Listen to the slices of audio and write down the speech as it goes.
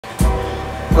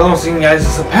Hello once again, guys,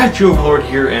 it's Apache Overlord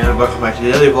here, and welcome back to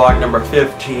the daily vlog number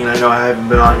 15. I know I haven't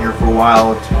been on here for a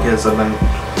while because I've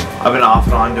been off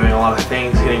and on doing a lot of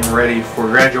things, getting ready for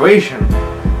graduation.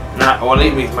 Well,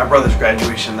 my brother's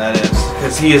graduation, that is,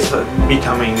 because he is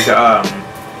becoming out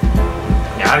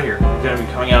of here. He's going to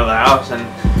be coming out of the house, and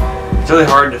it's really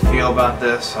hard to feel about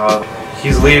this.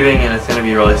 He's leaving, and it's going to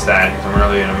be really sad because I'm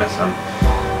really going to miss him.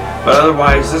 But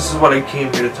otherwise, this is what I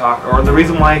came here to talk, or the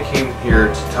reason why I came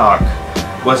here to talk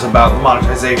was about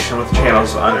monetization with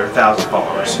channels under 1,000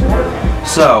 followers.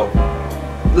 So,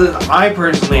 I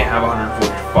personally have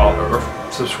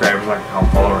 140 subscribers, I can call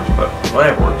them followers, but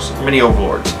whatever works. Mini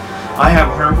overlords. I have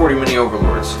 140 mini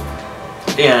overlords,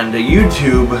 and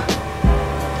YouTube,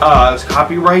 as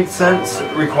copyright sense,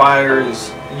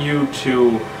 requires you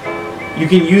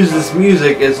can use this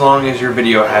music as long as your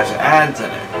video has ads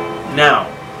in it. Now,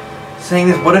 saying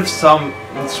this, what if some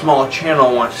small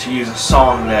channel wants to use a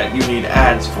song that you need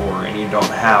ads for and you don't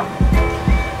have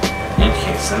them? In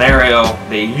case scenario,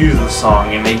 they use the song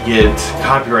and they get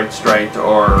copyright striked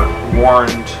or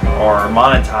warned or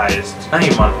monetized. Not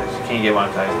even monetized, you can't get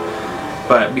monetized.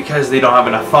 But because they don't have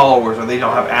enough followers or they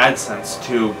don't have AdSense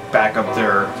to back up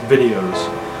their videos.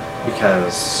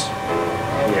 Because,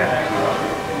 yeah.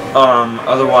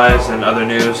 Otherwise, in other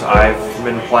news, I've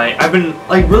been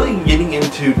like really getting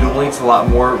into Duel Links a lot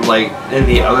more, like in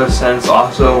the other sense.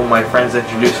 Also, my friends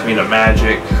introduced me to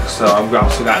Magic, so I've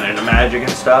also gotten into Magic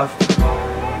and stuff.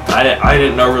 I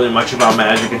didn't know really much about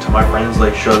Magic until my friends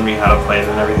like showed me how to play it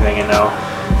and everything, and now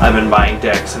I've been buying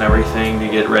decks and everything to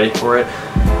get ready for it.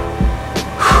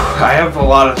 I have a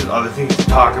lot of other things to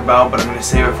talk about, but I'm going to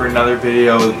save it for another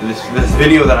video. This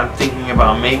video that I'm thinking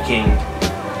about making,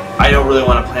 I don't really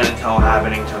want to plan until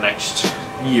happening till next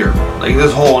year. Like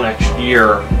this whole next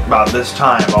year, about this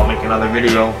time, I'll make another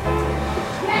video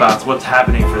about what's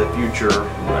happening for the future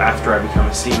after I become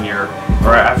a senior,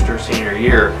 or after senior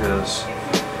year, because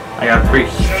I got a big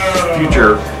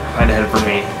future kind of ahead for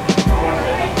me.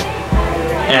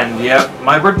 And yeah,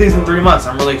 my birthday's in 3 months.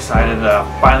 I'm really excited to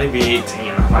finally be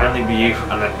 18, finally be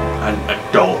an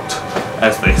adult,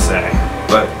 as they say.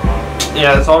 But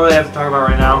yeah, that's all I really have to talk about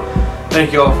right now.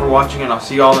 Thank you all for watching, and I'll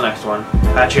see you all in the next one.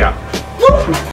 Patch you out.